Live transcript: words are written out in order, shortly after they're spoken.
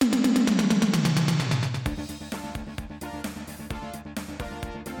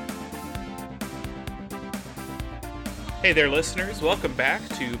Hey there, listeners. Welcome back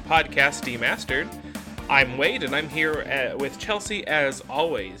to Podcast Demastered. I'm Wade, and I'm here with Chelsea as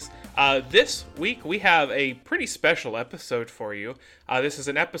always. This week, we have a pretty special episode for you. This is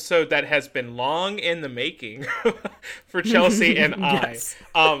an episode that has been long in the making for Chelsea and Yes.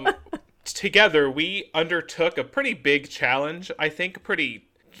 I. Together, we undertook a pretty big challenge. I think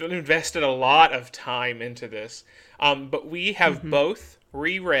invested a lot of time into this. But we have both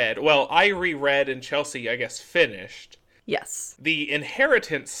reread. Well, I reread and Chelsea, I guess, finished. Yes. The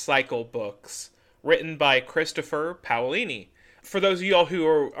Inheritance Cycle books written by Christopher Paolini. For those of y'all who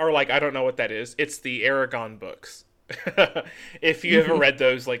are like, I don't know what that is, it's the Eragon books. If you ever read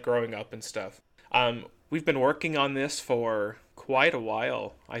those like growing up and stuff. We've been working on this for quite a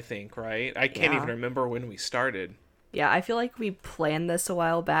while, I think, right? I can't even remember when we started. Yeah, I feel like we planned this a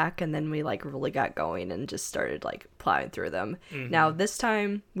while back and then we like really got going and just started like plowing through them. Now, this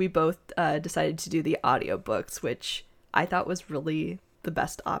time we both decided to do the audiobooks, which I thought was really the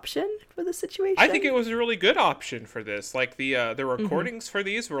best option for the situation. I think it was a really good option for this. Like the recordings for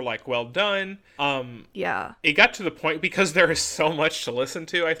these were like well done. Yeah. It got to the point because there is so much to listen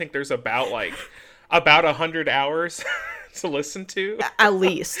to. I think there's about 100 hours to listen to. At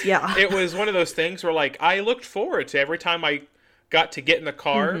least, yeah. It was one of those things where like I looked forward to every time I got to get in the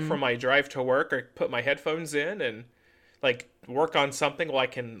car for my drive to work or put my headphones in and like work on something while I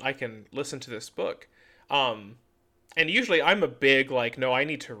can listen to this book. And usually I'm a big, like, no, I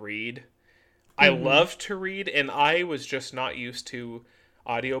need to read. I love to read, and I was just not used to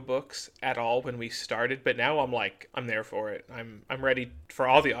audiobooks at all when we started, but now I'm there for it. I'm ready for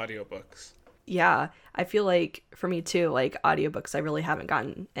all the audiobooks. Yeah, I feel like for me too, like audiobooks, I really haven't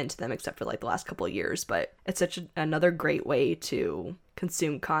gotten into them except for like the last couple of years, but it's such another great way to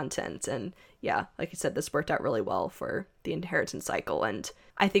consume content. And yeah, like you said, this worked out really well for the Inheritance Cycle. And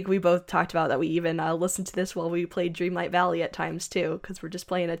I think we both talked about that we even listened to this while we played Dreamlight Valley at times too, because we're just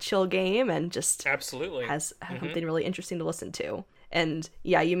playing a chill game and just absolutely has something really interesting to listen to. And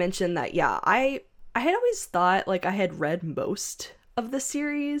yeah, you mentioned that, yeah, I had always thought like I had read most of the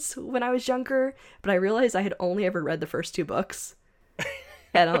series when I was younger, but I realized I had only ever read the first two books.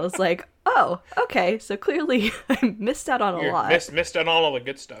 And I was like, oh, okay, so clearly I missed out on a lot. Missed out on all the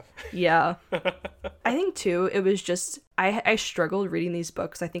good stuff. Yeah. I think, too, it was just, I struggled reading these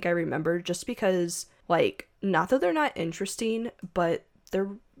books. I think I remember just because, like, not that they're not interesting, but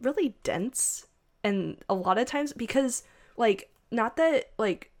they're really dense. And a lot of times, because, like, not that,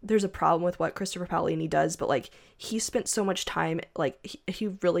 like, there's a problem with what Christopher Paolini does, but, like, he spent so much time, like, he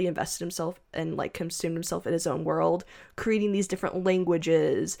really invested himself and, like, consumed himself in his own world, creating these different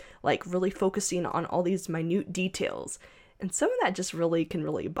languages, like, really focusing on all these minute details. And some of that just really can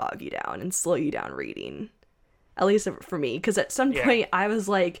really bog you down and slow you down reading. At least for me, because at some point I was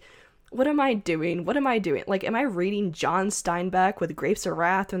like, what am I doing? What am I doing? Like, am I reading John Steinbeck with Grapes of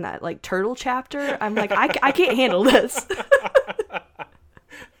Wrath in that, like, turtle chapter? I'm like, I can't handle this.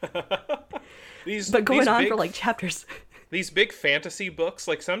 But going on for like chapters. These big fantasy books,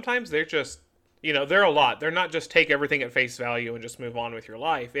 like sometimes they're just, they're a lot. They're not just take everything at face value and just move on with your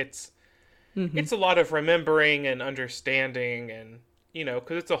life. It's a lot of remembering and understanding and,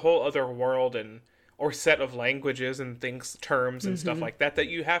 because it's a whole other world or set of languages and things, terms and stuff like that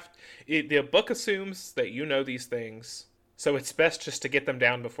you have. The book assumes that you know these things. So it's best just to get them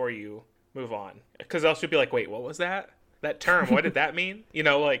down before you move on. Because else you'll be like, wait, what was that? That term, what did that mean?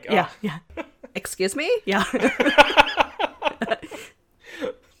 Yeah. Excuse me? Yeah.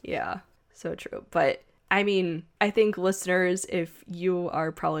 Yeah, so true. But, I mean, I think listeners, if you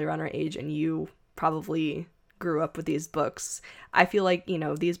are probably around our age and you probably grew up with these books, I feel like,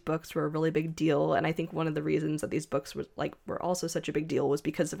 these books were a really big deal. And I think one of the reasons that these books were also such a big deal was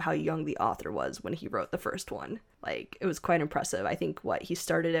because of how young the author was when he wrote the first one. Like, it was quite impressive. I think he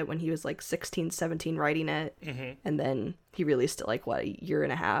started it when he was like 16, 17 writing it. And then he released it like a year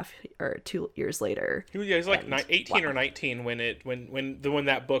and a half or 2 years later. Yeah, he's like 18 or 19 when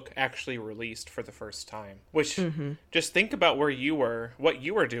that book actually released for the first time. Which, just think about what you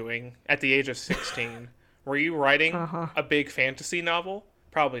were doing at the age of 16. Were you writing a big fantasy novel?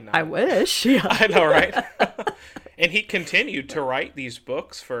 Probably not. I wish. Yeah. I know, right? And he continued to write these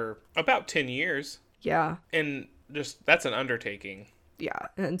books for about 10 years. Yeah. And just, that's an undertaking. Yeah,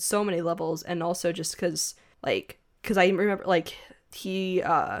 and so many levels. And also just because I remember, like,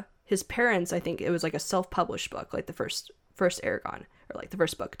 his parents, I think it was like a self-published book, like the first Eragon, or like the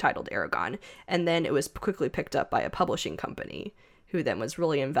first book titled Eragon. And then it was quickly picked up by a publishing company who then was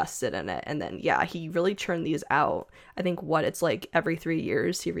really invested in it. And then, yeah, he really churned these out. I think it's like every 3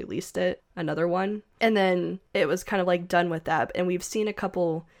 years he released another one. And then it was kind of like done with that. And we've seen a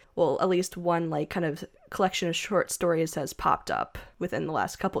couple, well, at least one like kind of collection of short stories has popped up within the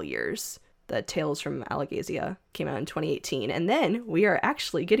last couple years. The Tales from Alagasia came out in 2018. And then we are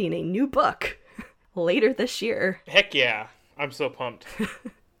actually getting a new book later this year. Heck yeah. I'm so pumped.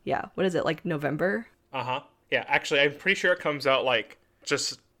 Yeah. What is it, like November? Uh-huh. Yeah, actually, I'm pretty sure it comes out, like,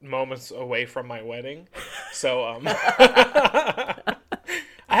 just moments away from my wedding. So, I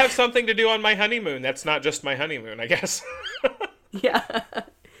have something to do on my honeymoon. That's not just my honeymoon, I guess. Yeah.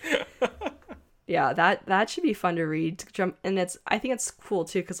 Yeah, that should be fun to read. And I think it's cool,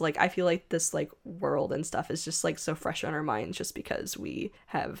 too, because, like, I feel like this, like, world and stuff is just, like, so fresh on our minds just because we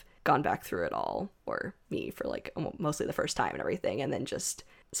have gone back through it all. Or me for, like, mostly the first time and everything. And then just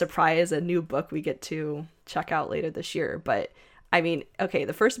surprise a new book we get to check out later this year. But I mean, okay,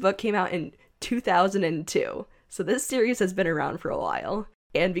 the first book came out in 2002, so this series has been around for a while,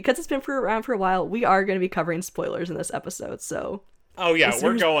 and because it's been around for a while, we are going to be covering spoilers in this episode. So we're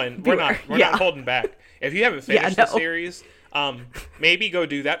not holding back. If you haven't finished the series, maybe go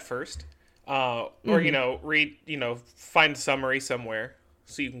do that first, or read, find a summary somewhere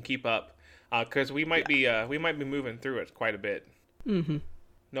so you can keep up, because we might be moving through it quite a bit.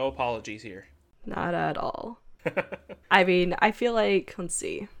 No apologies here. Not at all. I mean, I feel like, let's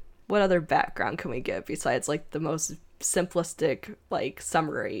see, what other background can we give besides, like, the most simplistic, like,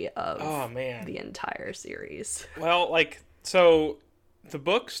 summary of the entire series? Well, like, so the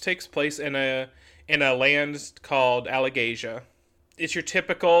books takes place in a land called Alagasia. It's your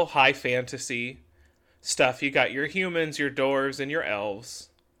typical high fantasy stuff. You got your humans, your dwarves, and your elves.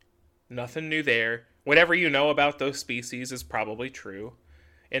 Nothing new there. Whatever you know about those species is probably true.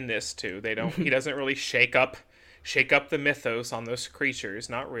 In this too, he doesn't really shake up the mythos on those creatures,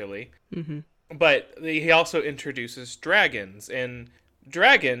 not really. But he also introduces dragons, and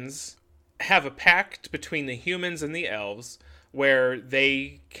dragons have a pact between the humans and the elves where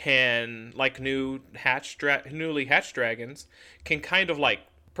they can, like, newly hatched dragons can kind of like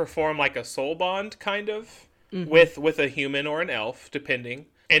perform like a soul bond kind of with a human or an elf, depending,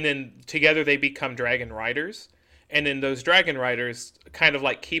 and then together they become dragon riders. And then those dragon riders kind of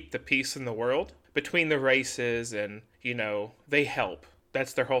like keep the peace in the world between the races, and, they help.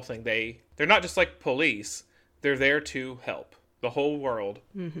 That's their whole thing. They're not just like police. They're there to help the whole world.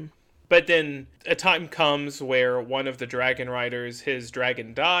 But then a time comes where one of the dragon riders, his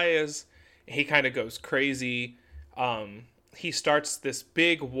dragon dies. He kind of goes crazy. He starts this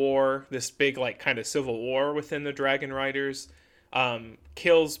big war, this big like kind of civil war within the dragon riders.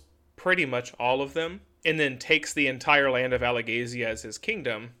 Kills pretty much all of them. And then takes the entire land of Alagasia as his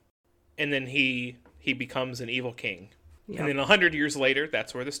kingdom, and then he becomes an evil king. Yep. And then 100 years later,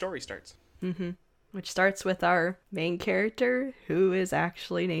 that's where the story starts. Which starts with our main character, who is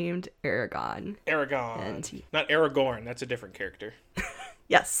actually named Eragon. Eragon. Not Aragorn, that's a different character.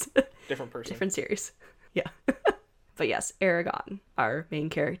 Yes. Different person. Different series. Yeah. But yes, Eragon, our main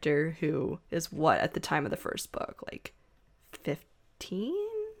character, who is at the time of the first book, like 15?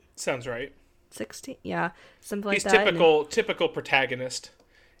 Sounds right. 16, yeah, something like that. He's typical protagonist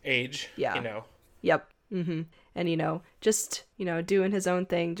age. Yeah. Yep. And just doing his own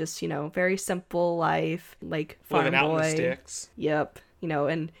thing, just very simple life, like farm living boy. Out in the sticks. Yep.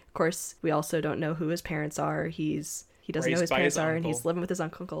 And of course we also don't know who his parents are. He doesn't know who his parents are, and he's living with his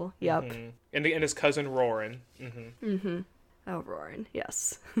uncle. Yep. And his cousin Roran. Oh, Roran,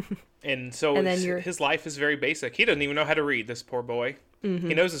 yes. And so his life is very basic. He doesn't even know how to read, this poor boy.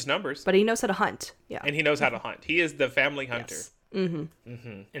 He knows his numbers. But he knows how to hunt. Yeah. And he knows how to hunt. He is the family hunter. Yes.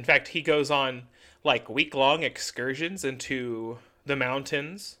 In fact, he goes on, like, week-long excursions into the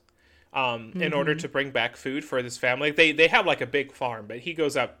mountains in order to bring back food for his family. They have, like, a big farm, but he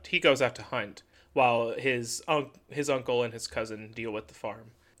goes out to hunt while his uncle and his cousin deal with the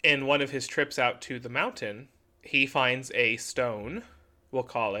farm. In one of his trips out to the mountain, he finds a stone, we'll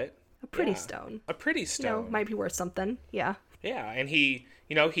call it. A pretty stone. A pretty stone. Might be worth something. Yeah. Yeah, and he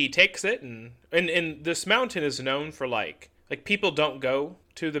takes it, and this mountain is known for, like people don't go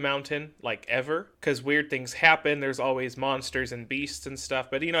to the mountain, like, ever, because weird things happen. There's always monsters and beasts and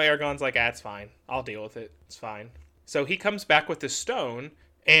stuff, but, Eragon's like, it's fine. I'll deal with it. It's fine. So he comes back with this stone,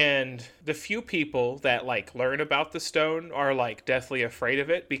 and the few people that, like, learn about the stone are, like, deathly afraid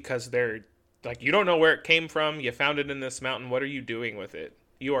of it, because they're, like, you don't know where it came from. You found it in this mountain. What are you doing with it?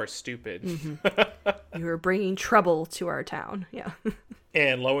 You are stupid. You are bringing trouble to our town. Yeah.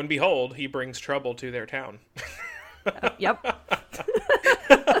 And lo and behold, he brings trouble to their town. Yep.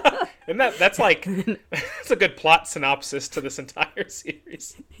 And that's like a good plot synopsis to this entire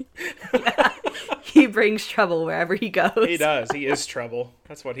series. Yeah. He brings trouble wherever he goes. He does. He is trouble.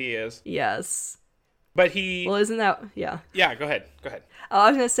 That's what he is. Yes. But he... Well, isn't that... Yeah. Yeah, go ahead. Oh, I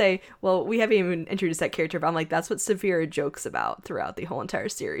was going to say, well, we haven't even introduced that character, but I'm like, that's what Saphira jokes about throughout the whole entire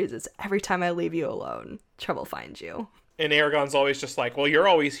series, is every time I leave you alone, trouble finds you. And Eragon's always just like, well, you're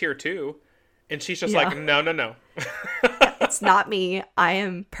always here too. And she's just like, no. It's not me. I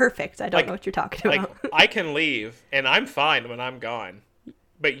am perfect. I don't know what you're talking about. I can leave, and I'm fine when I'm gone.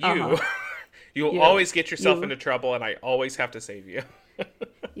 But you, you always get yourself into trouble, and I always have to save you.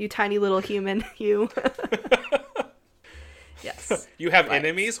 You tiny little human, you. Yes. You have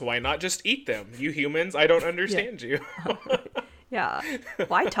enemies? Why not just eat them? You humans, I don't understand you. Yeah.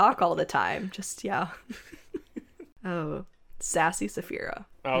 Why talk all the time? Just, yeah. Oh, sassy Saphira.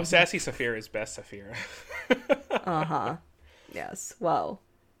 Oh, sassy Saphira is best Saphira. Yes. Well,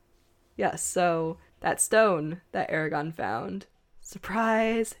 yes. So that stone that Eragon found,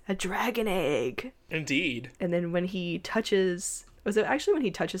 surprise, a dragon egg. Indeed. And then when he touches, was it actually when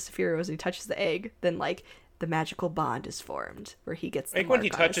he touches Saphira? Was when he touches the egg? Then like the magical bond is formed where he gets. I think when he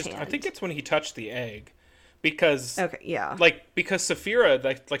touches, I think it's when he touched the egg, because because Saphira,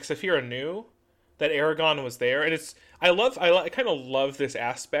 like Saphira knew that Eragon was there, and it's I kind of love this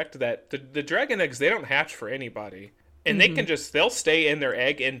aspect that the dragon eggs, they don't hatch for anybody, and they'll stay in their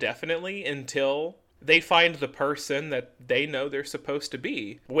egg indefinitely until they find the person that they know they're supposed to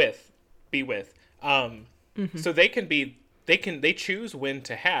be with. So they choose when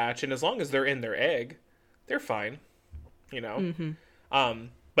to hatch, and as long as they're in their egg, they're fine, you know.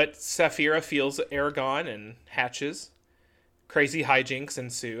 But Saphira feels Eragon and hatches. Crazy hijinks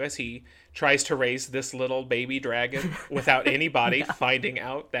ensue as he tries to raise this little baby dragon without anybody finding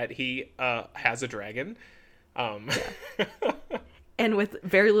out that he has a dragon. And with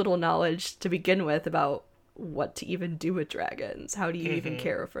very little knowledge to begin with about what to even do with dragons. How do you even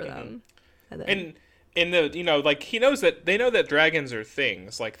care for them? And then... in the, you know, like they know that dragons are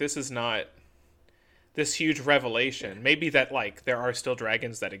things. Like, this is not this huge revelation. Maybe that, like, there are still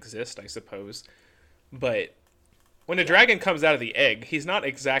dragons that exist, I suppose. But when a dragon comes out of the egg, he's not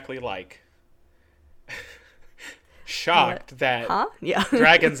exactly, like, shocked that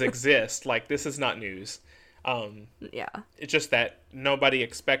dragons exist. Like, this is not news. It's just that nobody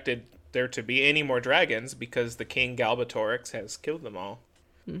expected there to be any more dragons because the King Galbatorix has killed them all.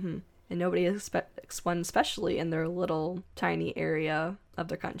 And nobody expects one, especially in their little tiny area of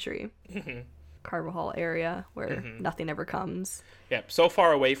their country. Carvajal area where nothing ever comes. Yeah, so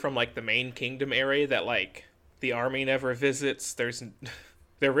far away from like the main kingdom area that like the army never visits.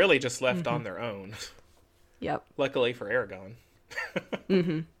 They're really just left on their own. Yep. Luckily for Eragon.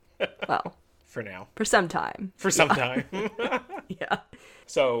 Well, for now. For some time. Yeah.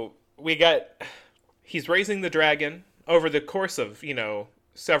 So he's raising the dragon over the course of, you know,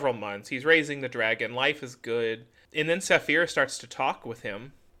 several months. He's raising the dragon. Life is good. And then Saphira starts to talk with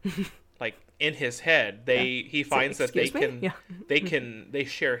him. Like in his head, he finds that they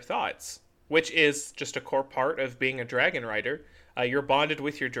share thoughts, which is just a core part of being a dragon rider. You're bonded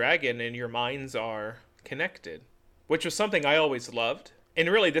with your dragon and your minds are connected, which was something I always loved. And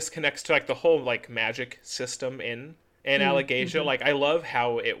really this connects to like the whole like magic system in Allegasia. Like I love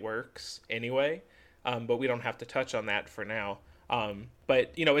how it works anyway. But we don't have to touch on that for now.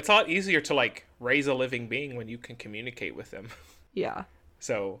 But you know, it's a lot easier to like raise a living being when you can communicate with them. Yeah.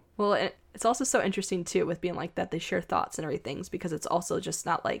 So well, it's also so interesting too with being like that they share thoughts and everything, because it's also just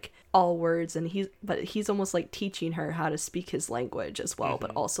not like all words, and he's almost like teaching her how to speak his language as well, but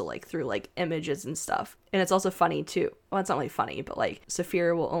also like through like images and stuff. And it's also funny too. Well, it's not really funny, but like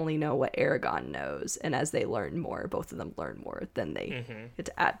Saphira will only know what Eragon knows, and as they learn more, both of them learn more, then they get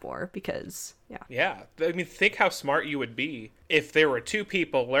to add more because yeah. I mean, think how smart you would be if there were two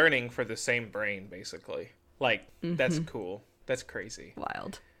people learning for the same brain, basically. Like that's cool. That's crazy.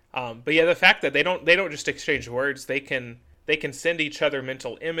 Wild. But yeah, the fact that they don't just exchange words, they can send each other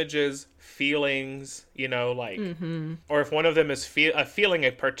mental images, feelings, you know, like, or if one of them is feeling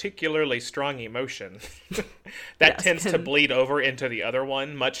a particularly strong emotion, that tends to bleed over into the other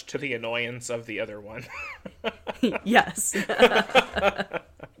one, much to the annoyance of the other one. Yes.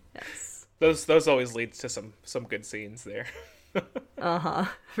 Yes. Those always leads to some good scenes there.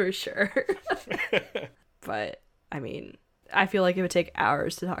 For sure. But I mean, I feel like it would take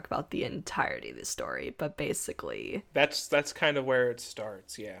hours to talk about the entirety of the story, but basically that's kind of where it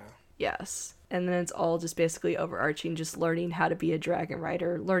starts. Yes. And then it's all just basically overarching, just learning how to be a dragon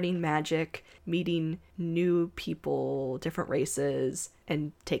rider, learning magic, meeting new people, different races,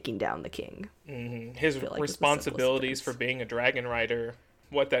 and taking down the king. His responsibilities for being a dragon rider,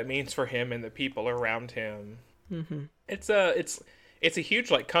 what that means for him and the people around him. Mm-hmm. It's a huge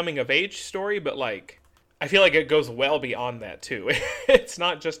like coming of age story, but like I feel like it goes well beyond that too. It's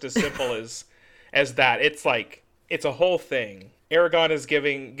not just as simple as that. It's like it's a whole thing. Eragon is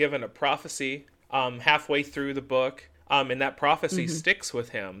given a prophecy halfway through the book, and that prophecy sticks with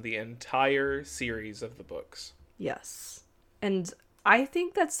him the entire series of the books. Yes. And I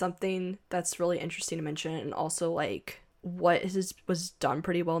think that's something that's really interesting to mention, and also like what was done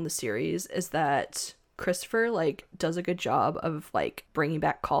pretty well in the series is that Christopher like does a good job of like bringing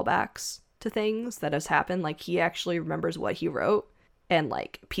back callbacks to things that has happened. Like he actually remembers what he wrote and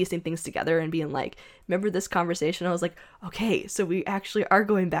like piecing things together and being like, remember this conversation? I was like, okay, so we actually are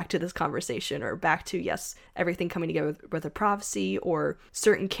going back to this conversation, or back to, yes, everything coming together with a prophecy, or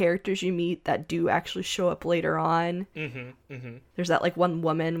certain characters you meet that do actually show up later on. There's that like one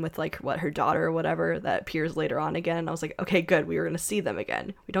woman with like her daughter or whatever that appears later on again. And I was like, okay, good, we were going to see them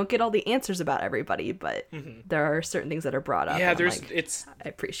again. We don't get all the answers about everybody, but there are certain things that are brought up. Yeah, I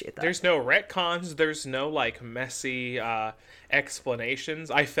appreciate that. There's no retcons. There's no like messy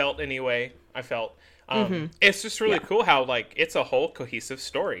explanations. I felt. It's just really cool how like it's a whole cohesive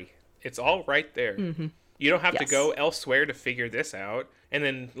story. It's all right there. You don't have to go elsewhere to figure this out. And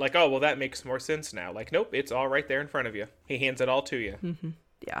then like, oh, well, that makes more sense now. Like, nope, it's all right there in front of you. He hands it all to you.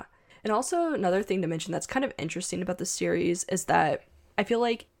 Yeah. And also another thing to mention that's kind of interesting about the series is that I feel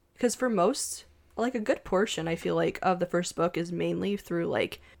like, because for most, like a good portion, I feel like, of the first book is mainly through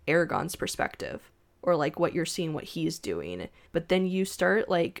like Eragon's perspective, or like what you're seeing, what he's doing. But then you start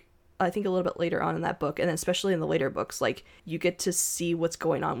like, I think a little bit later on in that book, and especially in the later books, like you get to see what's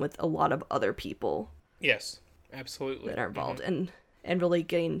going on with a lot of other people. Yes, absolutely. That are involved, and really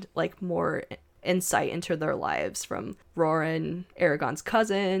gain like more insight into their lives, from Roran, Eragon's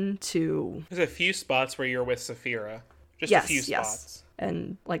cousin, to... There's a few spots where you're with Saphira. Just a few spots.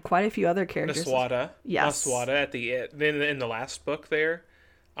 And like quite a few other characters. Naswada. Yes. Naswada at the end, in the last book there.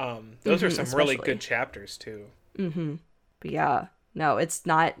 Those are some really good chapters too. But yeah, no, it's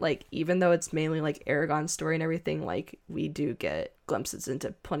not like, even though it's mainly like Eragon's story and everything, like we do get glimpses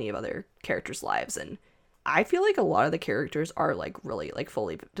into plenty of other characters' lives, and I feel like a lot of the characters are like really like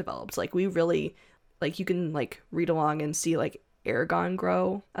fully developed. Like we really, like you can like read along and see like Eragon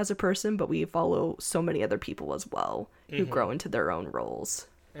grow as a person, but we follow so many other people as well who grow into their own roles.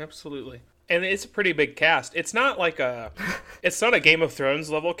 Absolutely. And it's a pretty big cast. It's not like it's not a Game of Thrones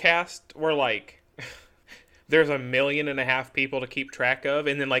level cast where like there's 1.5 million people to keep track of,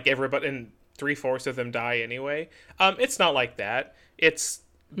 and then like everybody, and 3/4 of them die anyway. It's not like that. It's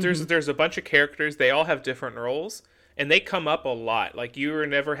there's a bunch of characters. They all have different roles, and they come up a lot. Like you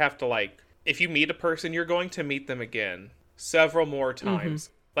never have to like, if you meet a person, you're going to meet them again several more times.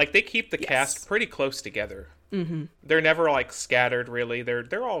 Like they keep the cast pretty close together. They're never like scattered really.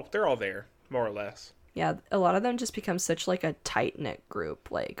 They're all there more or less. Yeah, a lot of them just become such like a tight-knit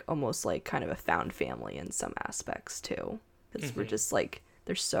group, like almost like kind of a found family in some aspects too, because we're just like,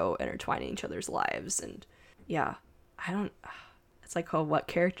 they're so intertwined in each other's lives. And yeah, it's like, oh, what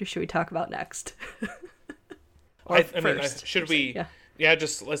character should we talk about next? Should we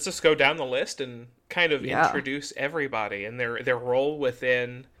let's just go down the list and kind of introduce everybody and their role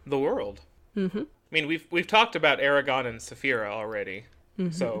within the world. I mean, we've talked about Eragon and Saphira already.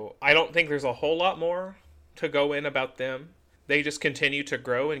 So I don't think there's a whole lot more to go in about them. They just continue to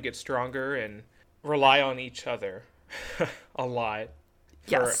grow and get stronger and rely on each other a lot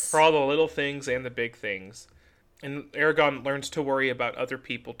for all the little things and the big things. And Eragon learns to worry about other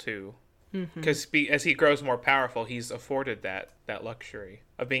people too, because as he grows more powerful, he's afforded that luxury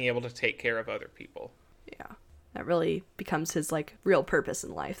of being able to take care of other people. Yeah, that really becomes his like real purpose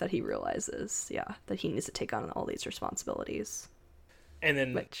in life, that he realizes, that he needs to take on all these responsibilities. And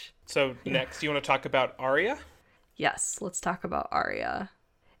then, next, you want to talk about Arya? Yes, let's talk about Arya.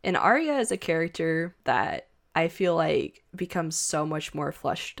 And Arya is a character that I feel like becomes so much more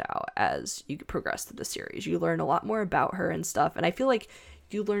fleshed out as you progress through the series. You learn a lot more about her and stuff, and I feel like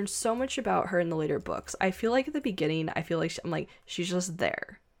you learn so much about her in the later books. I feel like at the beginning, I feel like she's just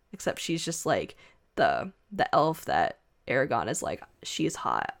there, except she's just like the elf that Eragon is like, she's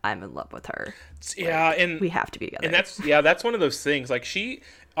hot, I'm in love with her. And we have to be together. And that's one of those things. Like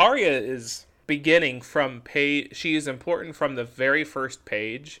Arya is beginning from page. She is important from the very first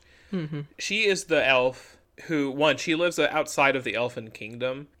page. She is the elf who, she lives outside of the Elfin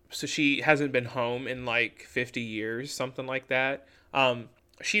Kingdom, so she hasn't been home in like 50 years, something like that.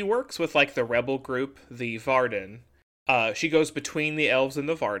 She works with like the rebel group, the Varden. She goes between the elves and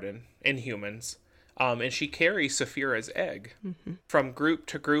the Varden and humans. And she carries Saphira's egg from group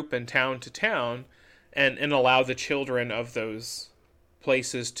to group and town to town, and allow the children of those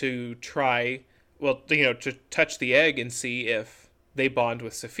places to try, well, you know, to touch the egg and see if they bond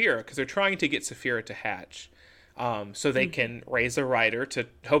with Saphira, because they're trying to get Saphira to hatch, so they can raise a rider to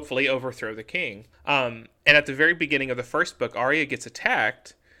hopefully overthrow the king. And at the very beginning of the first book, Arya gets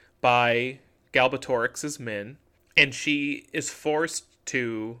attacked by Galbatorix's men, and she is forced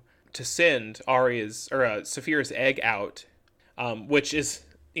to send Saphira's egg out, which is,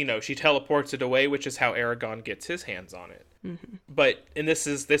 you know, she teleports it away, which is how Eragon gets his hands on it. Mm-hmm. But, and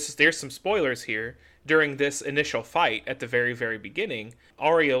there's some spoilers here. During this initial fight at the very, very beginning,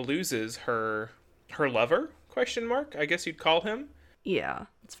 Arya loses her lover, ? I guess you'd call him. Yeah,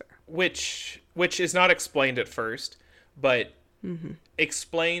 that's fair. Which is not explained at first, but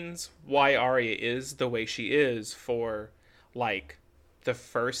explains why Arya is the way she is for, like, the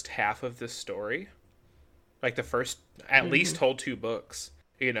first half of this story. Like, the first, at least whole 2 books.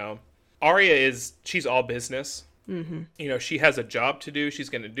 You know, Arya she's all business. Mm-hmm. You know, she has a job to do. She's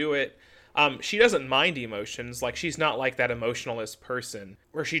going to do it. She doesn't mind emotions. Like, she's not like that emotionalist person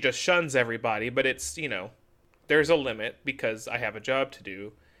where she just shuns everybody. But it's, you know, there's a limit because I have a job to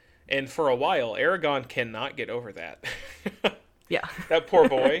do. And for a while, Eragon cannot get over that. Yeah. That poor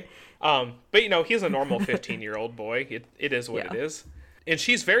boy. But, you know, he's a normal 15-year-old boy. It is what it is. And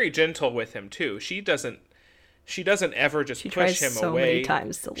she's very gentle with him, too. She doesn't ever just push him away. Many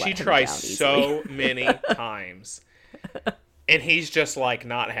times to let she him tries down so many times. And he's just, like,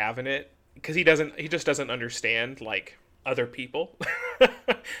 not having it. Because he just doesn't understand, like, other people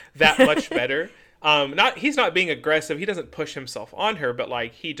that much better. He's not being aggressive. He doesn't push himself on her, but,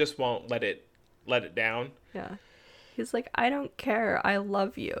 like, he just won't let it down. Yeah. He's like, I don't care. I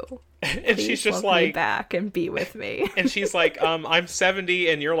love you. And Please she's just love like, me back and be with me. And she's like, I'm 70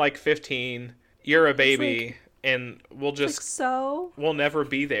 and you're like 15. You're a baby. Like, and we'll just, like, so we'll never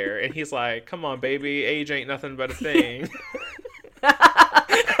be there. And he's like, come on, baby. Age ain't nothing but a thing.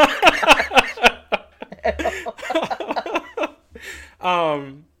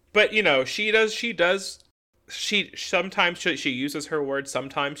 But, you know, she sometimes she uses her words.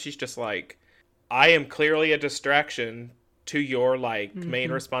 Sometimes she's just like, I am clearly a distraction to your, like,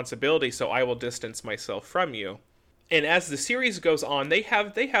 main responsibility, so I will distance myself from you. And as the series goes on, they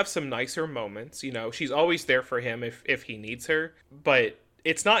have some nicer moments. You know, she's always there for him if he needs her. But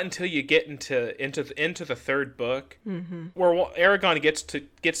it's not until you get into the third book where Eragon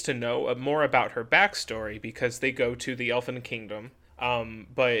gets to know more about her backstory, because they go to the Elfin Kingdom.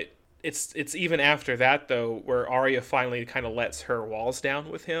 But it's even after that, though, where Arya finally kind of lets her walls down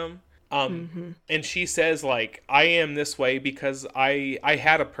with him. And she says, like, I am this way because I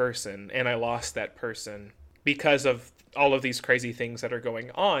had a person and I lost that person because of all of these crazy things that are going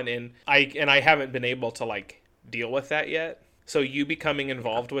on. And I haven't been able to, like, deal with that yet. So you becoming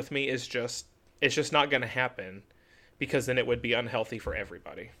involved with me it's just not going to happen, because then it would be unhealthy for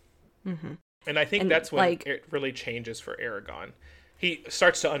everybody. And I think that's when, like, it really changes for Eragon. He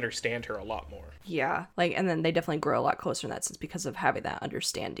starts to understand her a lot more. Yeah, like, and then they definitely grow a lot closer in that sense because of having that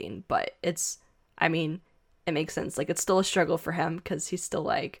understanding. But it makes sense. Like, it's still a struggle for him because he's still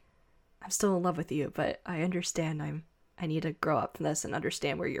like, I'm still in love with you, but I understand I need to grow up from this and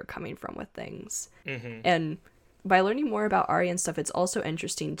understand where you're coming from with things. And by learning more about Arya and stuff, it's also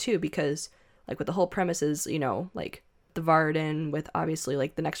interesting too, because, like, with the whole premises, you know, like the Varden with obviously,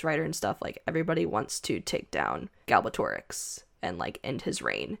 like, the next writer and stuff, like, everybody wants to take down Galbatorix and, like, end his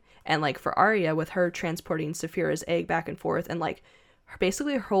reign. And, like, for Arya, with her transporting Saphira's egg back and forth, and, like,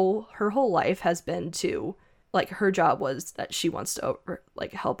 basically her whole life has been to, like, her job was that she wants to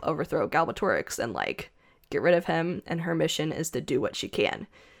help overthrow Galbatorix and, like, get rid of him, and her mission is to do what she can.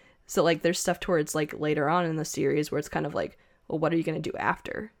 So, like, there's stuff towards, like, later on in the series where it's kind of like, well, what are you going to do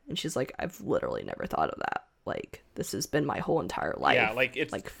after? And she's like, I've literally never thought of that. Like, this has been my whole entire life. Yeah, like,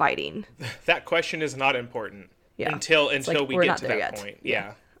 it's like fighting. That question is not important. Yeah. Until like, we get to that point.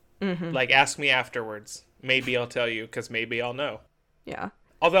 Yeah. Like, ask me afterwards. Maybe I'll tell you, because maybe I'll know. Yeah.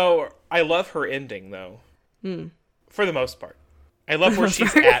 Although, I love her ending, though. For the most part. I love where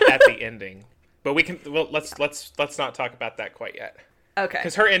she's at the ending. But we can, well, let's not talk about that quite yet. Okay.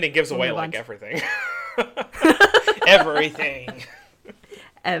 Because her ending gives away, like, everything. Everything.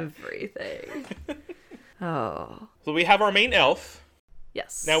 Everything. Oh. So we have our main elf.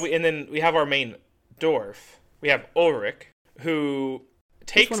 Yes. And then we have our main dwarf. We have Ulrich, who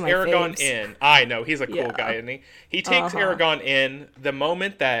takes Eragon in. I know, he's a cool guy, isn't he? He takes Eragon in the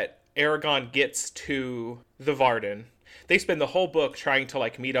moment that Eragon gets to the Varden. They spend the whole book trying to,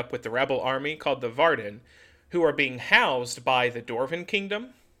 like, meet up with the rebel army called the Varden, who are being housed by the Dwarven Kingdom,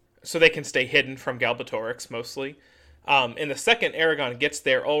 so they can stay hidden from Galbatorix, mostly. And the second Eragon gets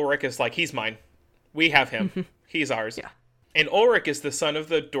there, Ulrich is like, he's mine. We have him. He's ours. Yeah. And Ulrich is the son of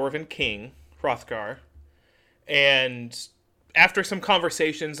the Dwarven king, Hrothgar. And after some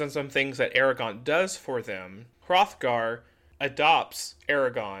conversations and some things that Eragon does for them, Hrothgar adopts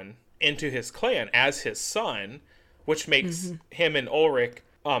Eragon into his clan as his son, which makes him and Ulrich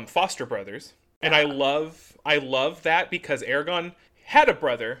foster brothers. And I love that because Eragon had a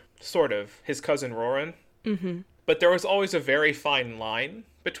brother, sort of, his cousin Roran. But there was always a very fine line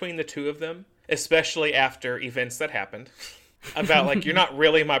between the two of them, especially after events that happened. About, like, you're not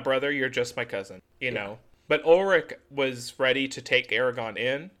really my brother, you're just my cousin, you know? But Ulrich was ready to take Eragon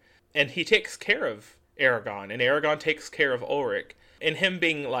in, and he takes care of Eragon, and Eragon takes care of Ulrich. And him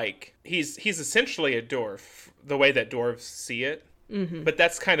being, like, he's essentially a dwarf, the way that dwarves see it. But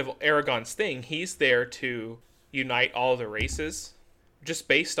that's kind of Eragon's thing. He's there to unite all the races, just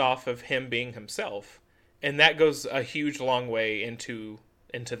based off of him being himself. And that goes a huge long way into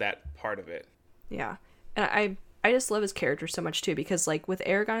that part of it. Yeah. And I just love his character so much too, because like with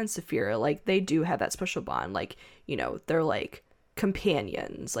Eragon and Saphira, like they do have that special bond. Like, you know, they're like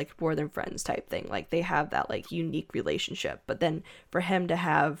companions, like more than friends type thing. Like they have that like unique relationship. But then for him to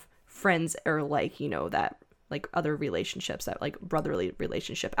have friends or like, you know, that like other relationships, that like brotherly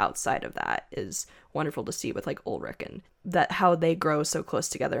relationship outside of that is wonderful to see with like Ulrich, and that how they grow so close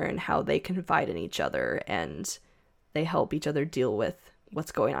together and how they confide in each other and they help each other deal with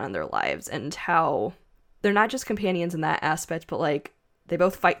what's going on in their lives, and how they're not just companions in that aspect, but like they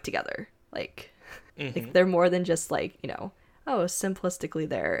both fight together. Like, like they're more than just like, you know, oh, simplistically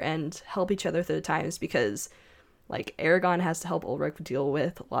there, and help each other through the times, because like Eragon has to help Ulrich deal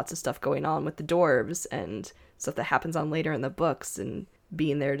with lots of stuff going on with the dwarves and stuff that happens on later in the books, and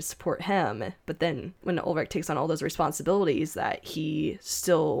being there to support him. But then when Ulrich takes on all those responsibilities, that he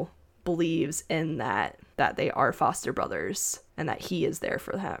still believes in that they are foster brothers and that he is there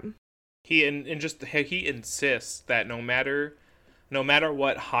for them. He insists that no matter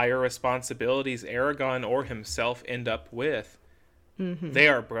what higher responsibilities Eragon or himself end up with, they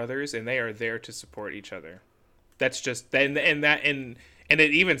are brothers and they are there to support each other. That's just and it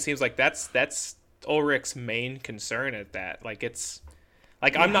even seems like that's Ulrich's main concern at that. Like it's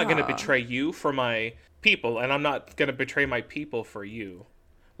like I'm not going to betray you for my people, and I'm not going to betray my people for you.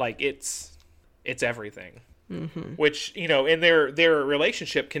 Like it's everything. Which, you know, in their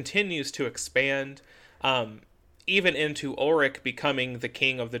relationship continues to expand, even into Ulrich becoming the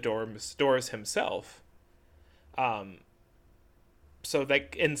king of the dwarves himself. So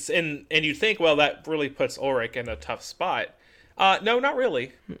that and you think, well, that really puts Ulrich in a tough spot. No, not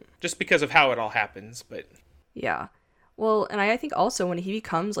really. Just because of how it all happens, but yeah. Well, and I think also when he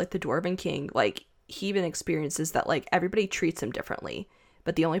becomes like the Dwarven King, like he even experiences that like everybody treats him differently,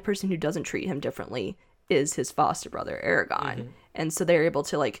 but the only person who doesn't treat him differently is his foster brother Eragon. And so they're able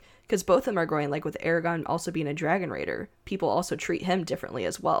to like, because both of them are growing, like with Eragon also being a dragon raider, people also treat him differently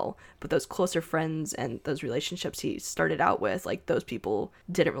as well. But those closer friends and those relationships he started out with, like those people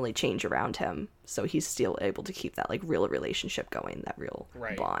didn't really change around him, so he's still able to keep that like real relationship going, that real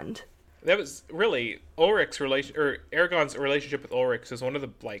bond. That was really Eragon's relationship with Ulrich is one of the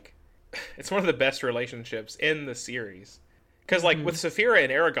like it's one of the best relationships in the series. Because, like, with Saphira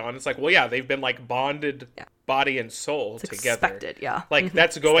and Eragon, it's like, well, yeah, they've been, like, bonded body and soul it's together. Expected, yeah. Like,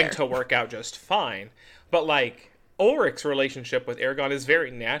 that's going to work out just fine. But, like, Ulrich's relationship with Eragon is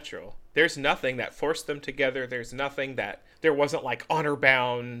very natural. There's nothing that forced them together. There's nothing that... There wasn't, like,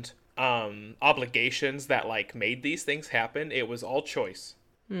 honor-bound obligations that, like, made these things happen. It was all choice.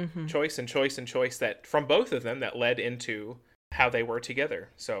 Choice and choice and choice that from both of them that led into how they were together.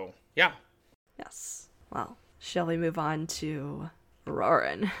 So, yeah. Yes. Well... Shall we move on to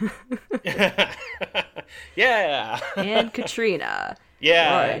Roran? Yeah. And Katrina.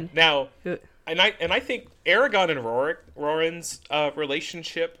 Yeah. Roran. Now, and I think Eragon and Roran's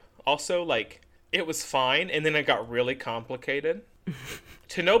relationship also, like, it was fine, and then it got really complicated.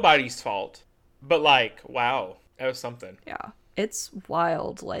 To nobody's fault. But, like, wow. That was something. Yeah. It's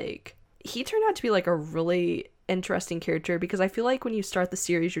wild. Like, he turned out to be, like, a really... interesting character, because I feel like when you start the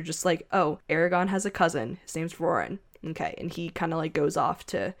series you're just like, oh, Eragon has a cousin, his name's Roran, okay, and he kind of like goes off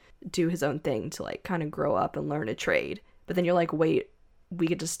to do his own thing to like kind of grow up and learn a trade. But then you're like, wait, we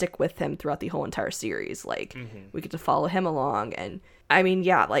get to stick with him throughout the whole entire series, like we get to follow him along. And I mean,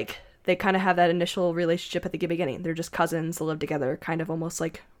 yeah, like they kind of have that initial relationship at the beginning, they're just cousins, they live together, kind of almost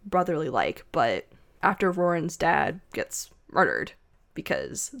like brotherly like. But after Roran's dad gets murdered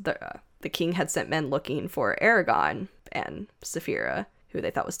because the king had sent men looking for Eragon and Saphira, who they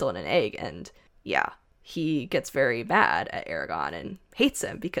thought was still in an egg, and yeah, he gets very mad at Eragon and hates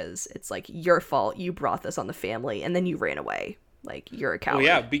him because it's like, your fault, you brought this on the family, and then you ran away. Like, you're a coward. Well,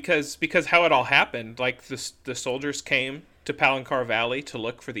 yeah, because how it all happened, like the soldiers came to Palancar Valley to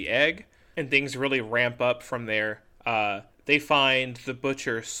look for the egg, and things really ramp up from there. They find the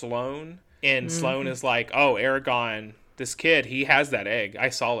butcher Sloane, and Sloane is like, "Oh, Eragon, this kid, he has that egg. I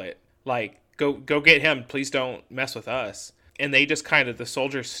saw it. Like, go get him. Please don't mess with us." And they just the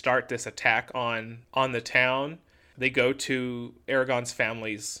soldiers start this attack on the town. They go to Eragon's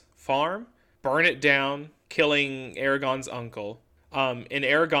family's farm, burn it down, killing Eragon's uncle. And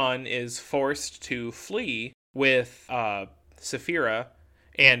Eragon is forced to flee with Saphira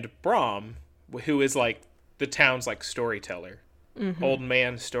and Brahm, who is like the town's like storyteller, old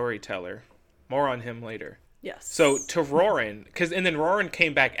man storyteller. More on him later. Yes. So to Roran, and then Roran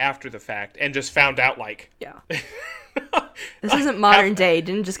came back after the fact and just found out yeah. This isn't modern day.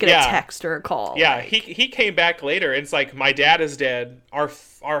 Didn't just get a text or a call. Yeah, like... he came back later and it's like, my dad is dead. Our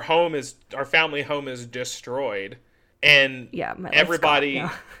family home is destroyed, and everybody,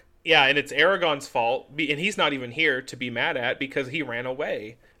 and it's Eragon's fault, and he's not even here to be mad at because he ran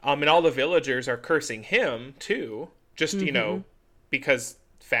away. And all the villagers are cursing him too, just because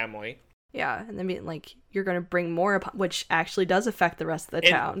family. Yeah, and then being like, you're going to bring more upon, which actually does affect the rest of the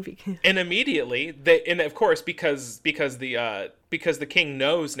town. And immediately, and of course, because the king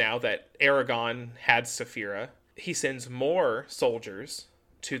knows now that Eragon had Saphira, he sends more soldiers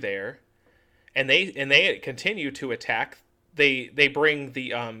to there, and they continue to attack. They bring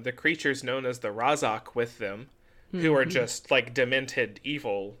the creatures known as the Razak with them, who are just like demented,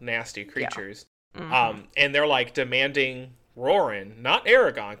 evil, nasty creatures. Yeah. And they're like demanding Roran, not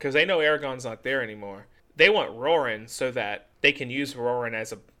Eragon, because they know Eragon's not there anymore. They want Roran so that they can use Roran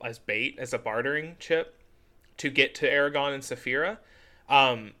as bait, as a bartering chip to get to Eragon and Saphira.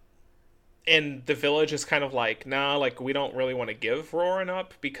 And the village is kind of like, nah, like we don't really want to give Roran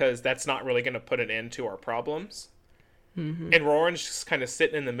up because that's not really going to put an end to our problems. And Roran's just kind of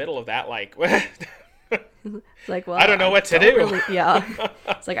sitting in the middle of that, like, it's like, well, I don't know what to do. Really,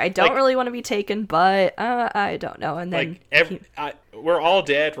 it's like, I don't really want to be taken, but I don't know. And then we're all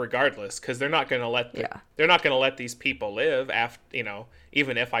dead regardless, because they're not going to let these people live after,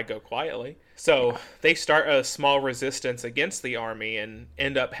 even if I go quietly. So they start a small resistance against the army and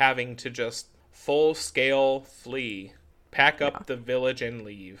end up having to just full scale flee, pack up the village and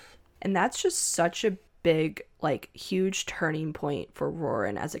leave. And that's just such a big, like, huge turning point for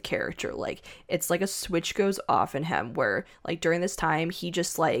Roran as a character. Like, it's like a switch goes off in him where, like, during this time he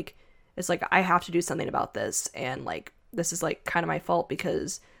just like, it's like, I have to do something about this, and like, this is like kind of my fault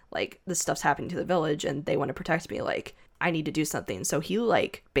because like this stuff's happening to the village and they want to protect me. Like, I need to do something. So he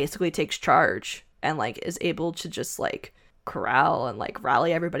like basically takes charge and like is able to just like corral and like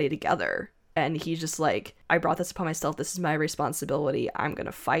rally everybody together. And he's just like, I brought this upon myself. This is my responsibility. I'm going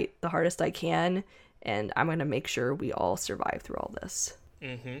to fight the hardest I can. And I'm going to make sure we all survive through all this.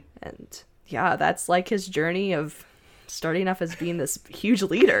 And yeah, that's like his journey of starting off as being this huge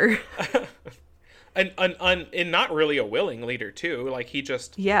leader. and not really a willing leader too. Like, he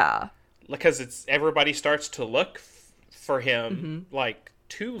just... Yeah. Because everybody starts to look for him, like,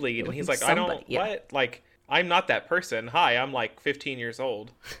 to lead. And he's like, somebody, what? Like, I'm not that person. Hi, I'm like 15 years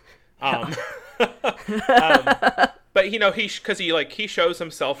old. But, he shows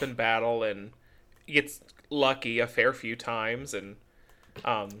himself in battle and gets lucky a fair few times, and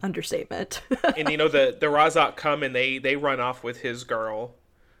understatement. And the Razak come and they run off with his girl,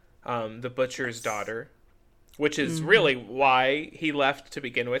 the butcher's daughter, which is really why he left to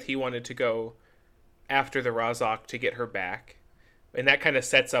begin with. He wanted to go after the Razak to get her back, and that kind of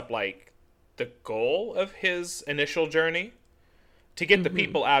sets up like the goal of his initial journey, to get the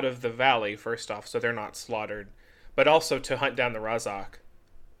people out of the valley first off so they're not slaughtered, but also to hunt down the Razak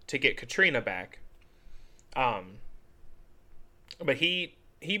to get Katrina back. But he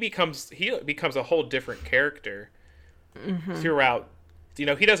becomes a whole different character throughout. He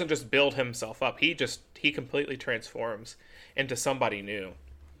doesn't just build himself up. He completely transforms into somebody new.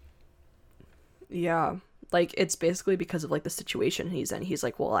 Yeah, like, it's basically because of like the situation he's in. He's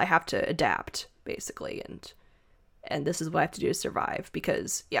like, well, I have to adapt basically, and this is what I have to do to survive.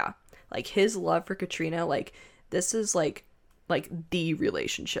 Because like, his love for Katrina, like, this is like the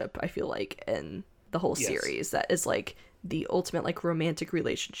relationship, I feel like, in the whole series that is like the ultimate like romantic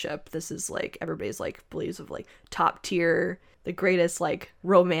relationship. This is like, everybody's like believes of like top tier, the greatest like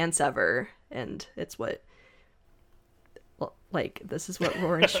romance ever, and it's what, like, this is what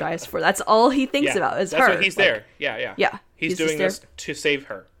Roran strives for. That's all he thinks about is her. That's what he's there. Yeah. He's doing this to save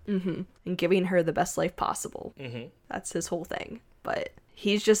her. And giving her the best life possible. That's his whole thing. But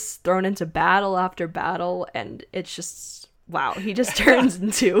he's just thrown into battle after battle, and it's just, wow, he just turns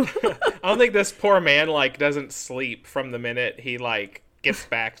into... I don't think this poor man, like, doesn't sleep from the minute he, like, gets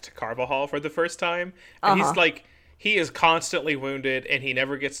back to Carvajal for the first time. And he is constantly wounded and he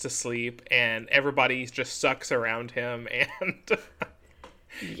never gets to sleep and everybody just sucks around him and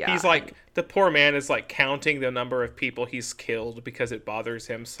Yeah. he's like, the poor man is like counting the number of people he's killed because it bothers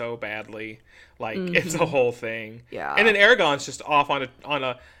him so badly. Like, it's a whole thing. Yeah. And then Eragon's just off on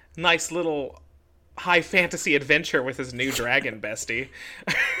a nice little high fantasy adventure with his new dragon bestie.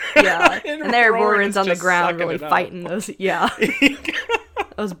 Yeah. and there Roran's on the just ground sucking really it up. fighting those. Yeah.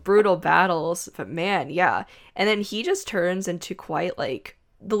 Those brutal battles. But man, yeah. And then he just turns into quite like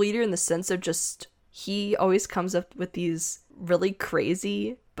the leader in the sense of just, he always comes up with these really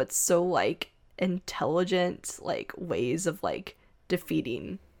crazy but so like intelligent like ways of like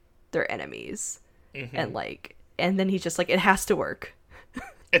defeating their enemies. And like, and then he's just like, it has to work.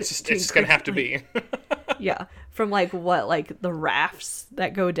 It's just gonna have to be. Yeah, from like what, like the rafts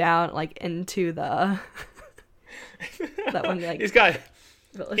that go down like into the that one like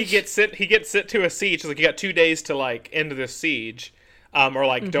he gets sent to a siege. Like, you got 2 days to like end this siege, or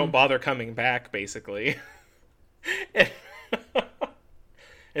like don't bother coming back, basically. And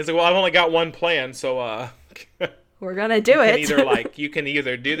it's like, well, I've only got one plan, so we're gonna do it. You can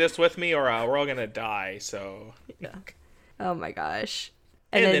either do this with me, or we're all gonna die. So yeah. Oh my gosh.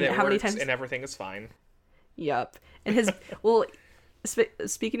 And then how many times? And everything is fine. Yep. And his well,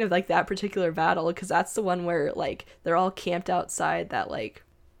 speaking of like that particular battle, because that's the one where like they're all camped outside that like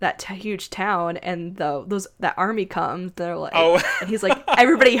that huge town, and that army comes. They're like, and he's like,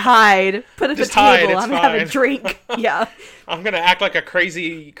 everybody hide, put at the table. I'm gonna have a drink. Yeah. I'm gonna act like a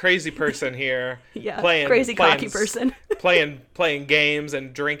crazy person here. Yeah. Playing cocky person. playing games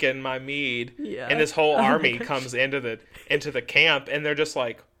and drinking my mead. Yeah. And this whole army comes into the camp, and they're just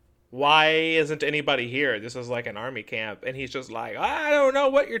like, why isn't anybody here? This is like an army camp. And he's just like, I don't know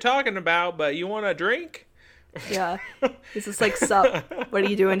what you're talking about, but you want a drink? Yeah. He's just like, sup, what are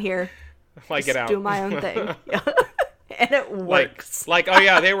you doing here? Like, just get out. do my own thing. Yeah. And it works. Like, oh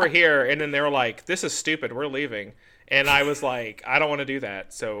yeah, they were here, and then they were like, this is stupid, we're leaving. And I was like, I don't want to do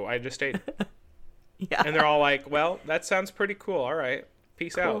that, so I just stayed. Yeah. And they're all like, well, that sounds pretty cool. All right.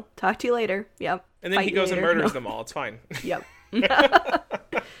 Peace out. Talk to you later. Yep. And then Fight he goes and murders No. them all. It's fine. Yep.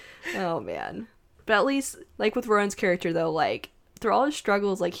 Oh man. But at least like with Rowan's character though, like through all his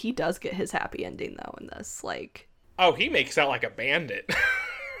struggles, like he does get his happy ending though in this. Like, oh, he makes out like a bandit.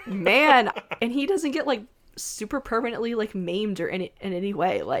 Man, and he doesn't get like super permanently like maimed or in any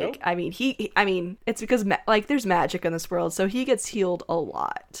way. Like, nope. I mean it's because like there's magic in this world, so he gets healed a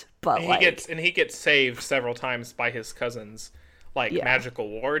lot. But he gets saved several times by his cousins, like magical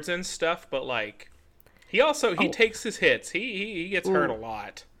wards and stuff. But like he takes his hits. He gets hurt a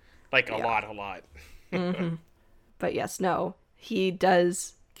lot, like a lot. Mm-hmm. But yes, no, he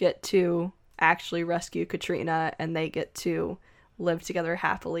does get to actually rescue Katrina, and they get to live together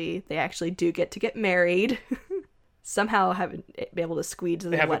happily. They actually do get to get married. Somehow haven't been able to squeeze the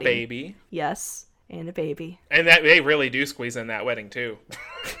wedding. They have a baby. Yes, and a baby. And that they really do squeeze in that wedding too.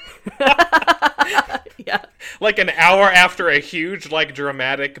 Yeah. Like an hour after a huge, like,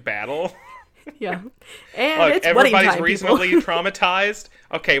 dramatic battle. Yeah. And look, it's everybody's time, reasonably traumatized.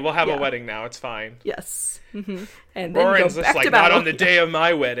 Okay, we'll have a wedding now. It's fine. Yes. Mm-hmm. And then Roran's go just back like, to not battle. on the day of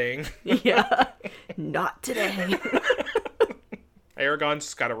my wedding. Yeah. Not today. Eragon's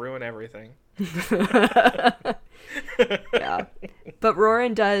just got to ruin everything. Yeah. But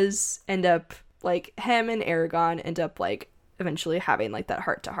Roran does end up, like, him and Eragon end up, like, eventually having, like, that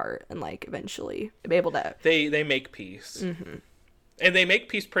heart-to-heart and, like, eventually be able to... They make peace. Mm-hmm. And they make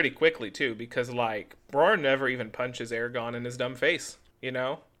peace pretty quickly, too, because, like, Roran never even punches Eragon in his dumb face, you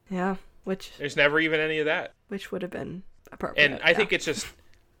know? Yeah, which... There's never even any of that. Which would have been appropriate. And I think it's just,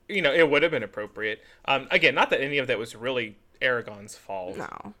 you know, it would have been appropriate. Again, not that any of that was really Eragon's fault.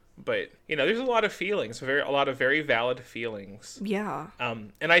 No. But, you know, there's a lot of feelings, a lot of very valid feelings. Yeah.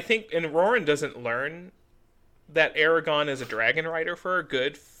 And I think, and Roran doesn't learn that Eragon is a dragon rider for a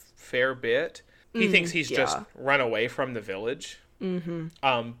good, fair bit. He thinks he's just run away from the village.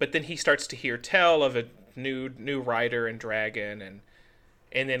 Mm-hmm. But then he starts to hear tell of a new rider and dragon,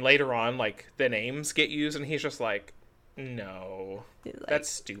 and then later on, like, the names get used, and he's just like, no, like, that's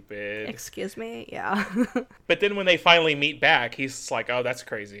stupid. Excuse me? Yeah. But then when they finally meet back, he's like, oh, that's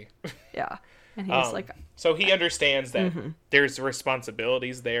crazy. Yeah. And he's like... So he understands that there's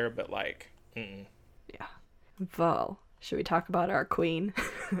responsibilities there, but, like... Yeah. Well, should we talk about our queen?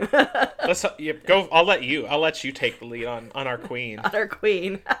 Let's go. I'll let you take the lead on our queen. On our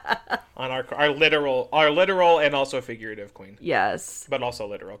queen. On our literal and also figurative queen. Yes. But also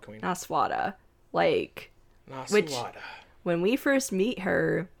literal queen. Naswada. Like... Naswada. Which, when we first meet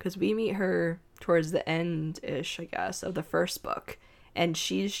her, because we meet her towards the end-ish, I guess, of the first book, and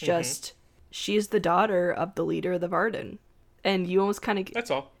she's just she's the daughter of the leader of the Varden. And you almost kind of...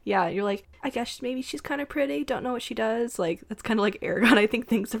 That's all. Yeah, you're like, I guess maybe she's kind of pretty, don't know what she does. Like, that's kind of like Eragon, I think,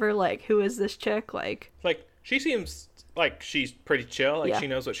 thinks of her, like, who is this chick? Like, she seems like she's pretty chill. Like, she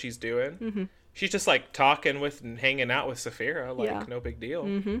knows what she's doing. Mm-hmm. She's just, like, talking with and hanging out with Saphira. Like, no big deal.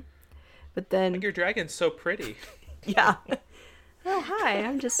 Mm-hmm. But then... Like, your dragon's so pretty. Yeah. Oh, hi,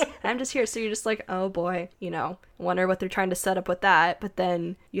 I'm just here. So you're just like, oh boy, wonder what they're trying to set up with that. But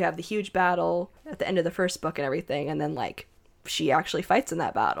then you have the huge battle at the end of the first book and everything. And then, like, she actually fights in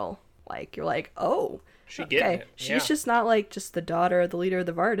that battle. Like, you're like, oh, she getting it. She's just not like just the daughter of the leader of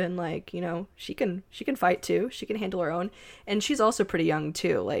the Varden. Like, she can fight too. She can handle her own. And she's also pretty young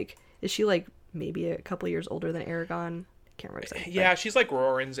too. Like, is she like maybe a couple years older than Eragon? I can't remember exactly. Yeah, she's like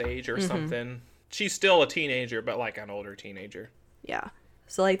Roran's age or something. She's still a teenager, but like an older teenager. Yeah.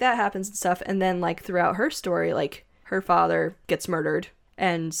 So like that happens and stuff. And then like throughout her story, like her father gets murdered.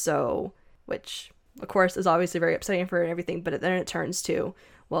 And so, which of course is obviously very upsetting for her and everything. But then it turns to,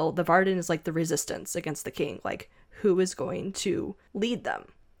 well, the Varden is like the resistance against the king. Like, who is going to lead them?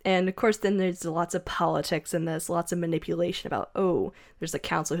 And of course, then there's lots of politics in this, lots of manipulation about, oh, there's a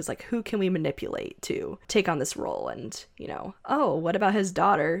council who's like, who can we manipulate to take on this role? And, oh, what about his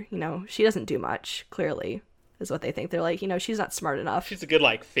daughter? She doesn't do much, clearly, is what they think. They're like, she's not smart enough. She's a good,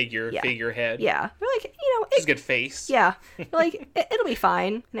 like, figurehead. Yeah. They're like, she's a good face. Yeah. They're like, it'll be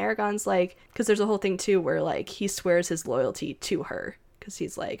fine. And Eragon's like, because there's a whole thing, too, where, like, he swears his loyalty to her. Because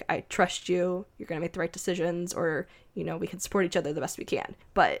he's like, I trust you, you're going to make the right decisions, or, we can support each other the best we can.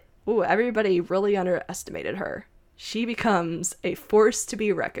 But, everybody really underestimated her. She becomes a force to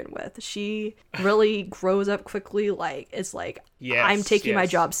be reckoned with. She really grows up quickly, like, it's like, yes, I'm taking my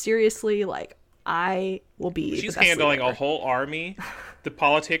job seriously, like, I will be She's the best handling leader. A whole army, the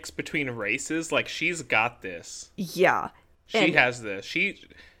politics between races, like, she's got this. Yeah. She has this.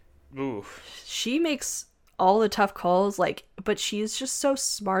 She makes all the tough calls, like, but she's just so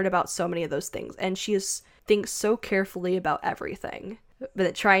smart about so many of those things, and thinks so carefully about everything,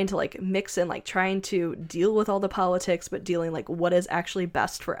 but trying to like mix in, like trying to deal with all the politics, but dealing like what is actually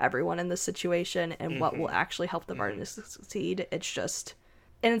best for everyone in this situation and what will actually help the Varden to succeed. It's just,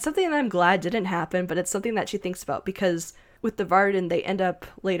 and it's something that I'm glad didn't happen, but it's something that she thinks about, because with the Varden they end up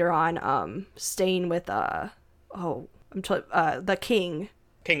later on staying with the King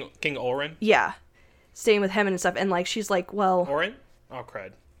Oren. Yeah, staying with him and stuff, and like she's like, well, Oren? Oh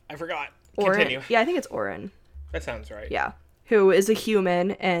crud, I forgot. Oren? Continue. Yeah, I think it's Oren. That sounds right. Yeah, who is a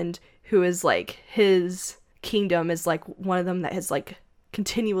human, and who is like, his kingdom is like one of them that has like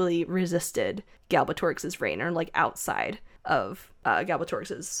continually resisted Galbatorix's reign, or like outside of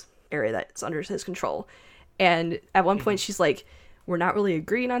Galbatorix's area that's under his control. And at one point she's like, we're not really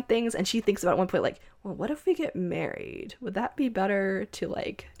agreeing on things, and she thinks about at one point like, well, what if we get married? Would that be better to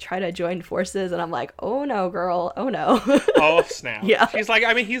like try to join forces? And I'm like, oh no, girl, oh no. Oh snap. Yeah, she's like,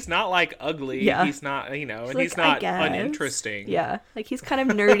 I mean, he's not like ugly. Yeah, he's not, and like, he's not uninteresting. Yeah, like he's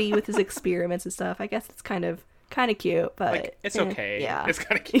kind of nerdy with his experiments and stuff. I guess it's kind of cute, but like, it's okay. Yeah, it's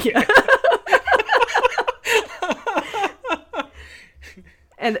kind of cute. Yeah.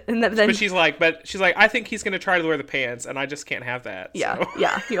 And then, but she's like, I think he's gonna try to wear the pants, and I just can't have that. Yeah, so.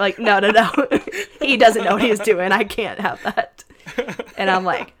 Yeah. You're like, no. He doesn't know what he's doing. I can't have that. And I'm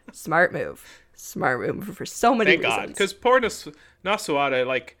like, smart move for so many reasons. Thank God, because poor Nasuada,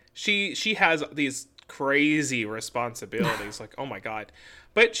 like she has these crazy responsibilities. Like, oh my God,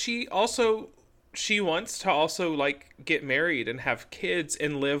 but she wants to also like get married and have kids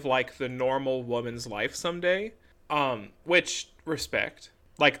and live like the normal woman's life someday. Which respect.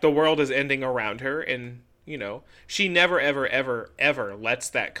 Like, the world is ending around her, and, she never, ever, ever, ever lets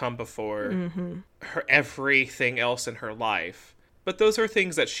that come before her everything else in her life. But those are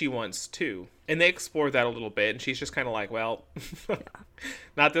things that she wants, too. And they explore that a little bit, and she's just kind of like, well,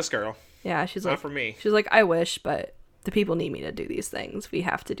 not this girl. Yeah, she's not like, for me. She's like, I wish, but the people need me to do these things. We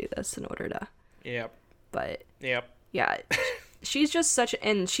have to do this in order to. Yep. But. Yep. Yeah. She's just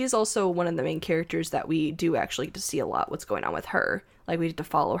and she's also one of the main characters that we do actually get to see a lot what's going on with her. Like, we get to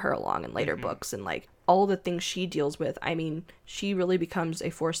follow her along in later books, and like all the things she deals with. I mean, she really becomes a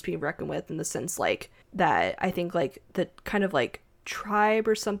force to be reckoned with, in the sense like that I think like the kind of like tribe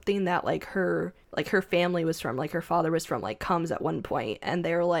or something that like her family was from, like her father was from, like comes at one point, and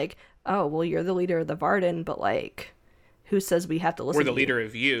they're like, oh well, you're the leader of the Varden, but like, who says we have to listen? We're the to leader you?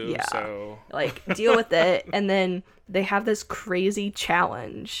 of you, yeah. So like, deal with it. And then they have this crazy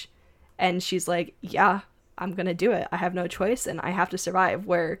challenge, and she's like, yeah, I'm gonna do it. I have no choice, and I have to survive.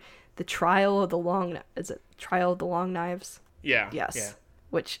 Where the trial of the long knives? Yeah. Yes.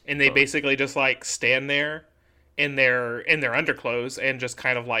 Yeah. And they basically just like stand there in their underclothes and just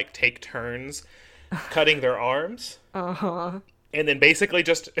kind of like take turns cutting their arms. Uh-huh. And then basically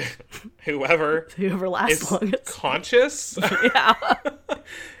just whoever lasts is longest. conscious, Yeah.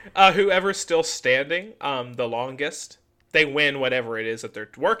 whoever's still standing the longest, they win whatever it is that they're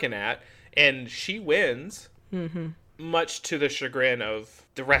working at. And she wins, much to the chagrin of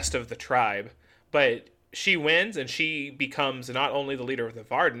the rest of the tribe. But she wins, and she becomes not only the leader of the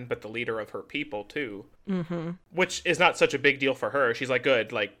Varden, but the leader of her people, too. Mm-hmm. Which is not such a big deal for her. She's like,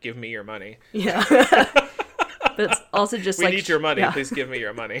 good, like, give me your money. Yeah. But it's also just we like... need your money. Yeah. Please give me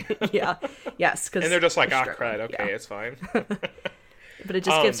your money. Yeah. Yes. And they're just like, crud, okay, yeah. it's fine. But it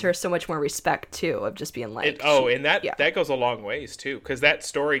just gives her so much more respect, too, of just being like... that goes a long ways, too, because that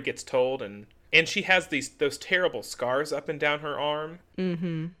story gets told, and she has those terrible scars up and down her arm.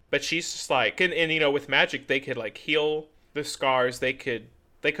 Mm-hmm. But she's just like... And you know, with magic, they could, like, heal the scars. They could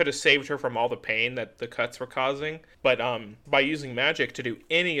have saved her from all the pain that the cuts were causing. But by using magic to do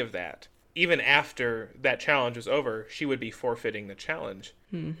any of that, even after that challenge was over, she would be forfeiting the challenge.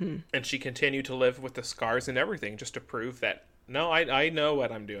 Mm-hmm. And she continued to live with the scars and everything just to prove that, no, I know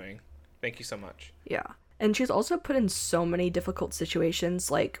what I'm doing. Thank you so much. Yeah. And she's also put in so many difficult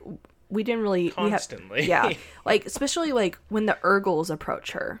situations. Like, we didn't really... Constantly. Yeah. Like, especially, like, when the Urgles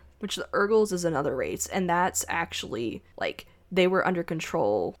approach her, which the Urgles is another race. And that's actually, like, they were under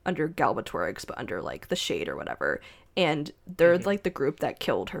control under Galbatorix, but under, like, the Shade or whatever. And they're, like, the group that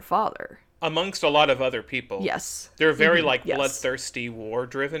killed her father. Amongst a lot of other people. Yes. They're very, like, bloodthirsty,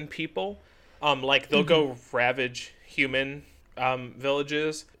 war-driven people. Like, they'll go ravage human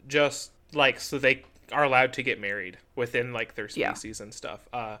villages just, like, so they are allowed to get married within, like, their species and stuff.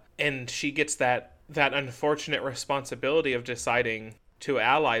 And she gets that unfortunate responsibility of deciding to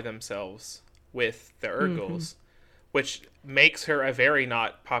ally themselves with the Urgles, which makes her a very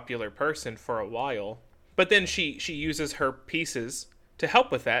not popular person for a while. But then she uses her pieces to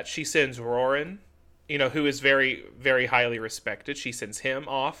help with that. She sends Roran, you know, who is very, very highly respected. She sends him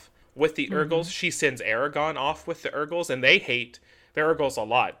off with the Urgles. She sends Eragon off with the Urgles, and they hate the Urgles a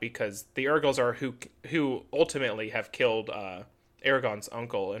lot because the Urgles are who ultimately have killed Eragon's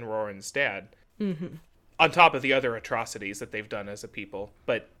uncle and Roran's dad. Mm-hmm. On top of the other atrocities that they've done as a people.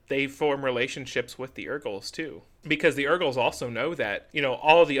 But they form relationships with the Urgles, too. Because the Urgles also know that, you know,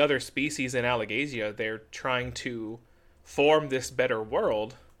 all the other species in Alagasia, they're trying to form this better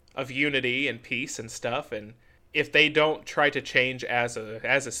world of unity and peace and stuff. And if they don't try to change as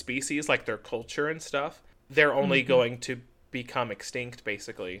a species, like their culture and stuff, they're only going to become extinct,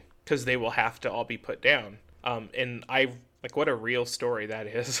 basically. Because they will have to all be put down. And what a real story that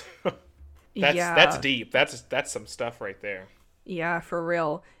is. That's deep. That's some stuff right there. Yeah, for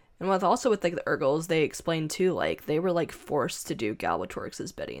real. And with like the Urgles, they explained too, like they were like forced to do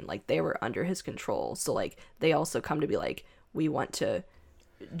Galbatorix's bidding. Like they were under his control. So like they also come to be like, we want to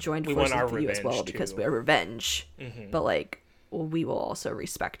join forces with you as well because we're revenge. Mm-hmm. But like, well, we will also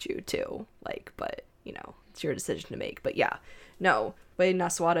respect you too. Like, but you know, it's your decision to make. But yeah, no. Way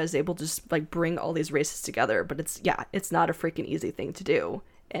Naswada is able to just like bring all these races together, but it's not a freaking easy thing to do.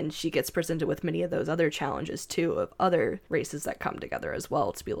 And she gets presented with many of those other challenges, too, of other races that come together as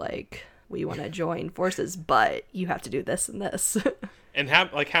well to be like, we want to join forces, but you have to do this and this. And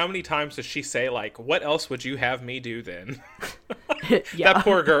how many times does she say, like, what else would you have me do then? Yeah. That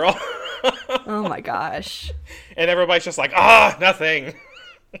poor girl. Oh, my gosh. And everybody's just like, nothing.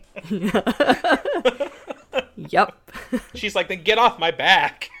 Yep. She's like, then get off my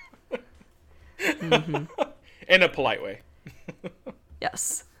back. Mm-hmm. In a polite way.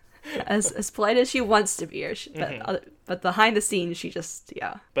 Yes. As polite as she wants to be, but behind the scenes, she just,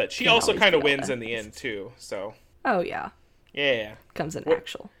 But she also kind of wins in the end, too, so. Oh, yeah. Yeah. Becomes an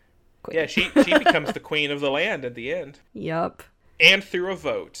actual queen. Yeah, she becomes the queen of the land at the end. Yep. And through a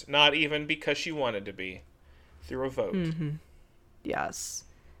vote. Not even because she wanted to be. Through a vote. Mm-hmm. Yes.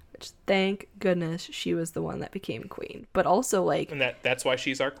 Which, thank goodness, she was the one that became queen. But also, like... And that's why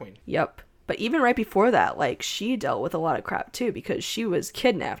she's our queen. Yep. But even right before that, like, she dealt with a lot of crap, too, because she was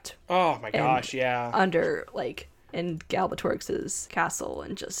kidnapped. Oh, my gosh, yeah. Under, like, in Galbatorix's castle,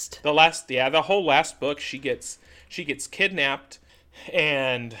 and just... The whole last book, she gets kidnapped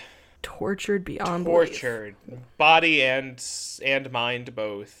and... Tortured beyond Tortured. Belief. Body and mind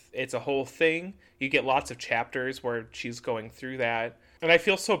both. It's a whole thing. You get lots of chapters where she's going through that. And I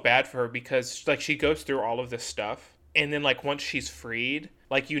feel so bad for her because, like, she goes through all of this stuff. And then, like, once she's freed,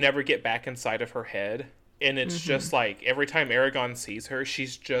 like, you never get back inside of her head. And it's just, like, every time Eragon sees her,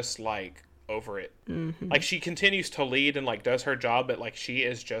 she's just, like, over it. Mm-hmm. Like, she continues to lead and, like, does her job, but, like, she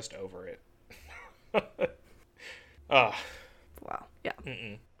is just over it. Wow. Yeah.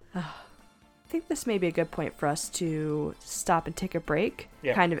 think this may be a good point for us to stop and take a break,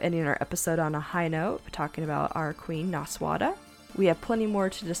 Yeah. kind of ending our episode on a high note, talking about our queen, Naswada. We have plenty more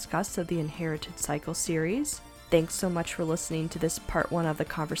to discuss of the Inherited Cycle series. Thanks so much for listening to this part 1 of the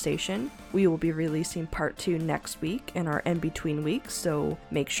conversation. We will be releasing part 2 next week in our in-between weeks, so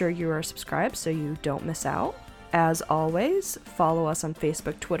make sure you are subscribed so you don't miss out. As always, follow us on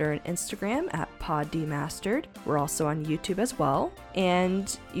Facebook, Twitter, and Instagram at PodDemastered. We're also on YouTube as well.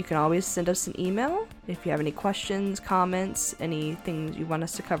 And you can always send us an email if you have any questions, comments, anything you want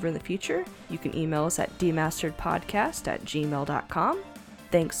us to cover in the future. You can email us at demasteredpodcast@gmail.com.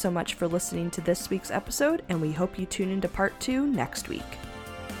 Thanks so much for listening to this week's episode, and we hope you tune into part 2 next week.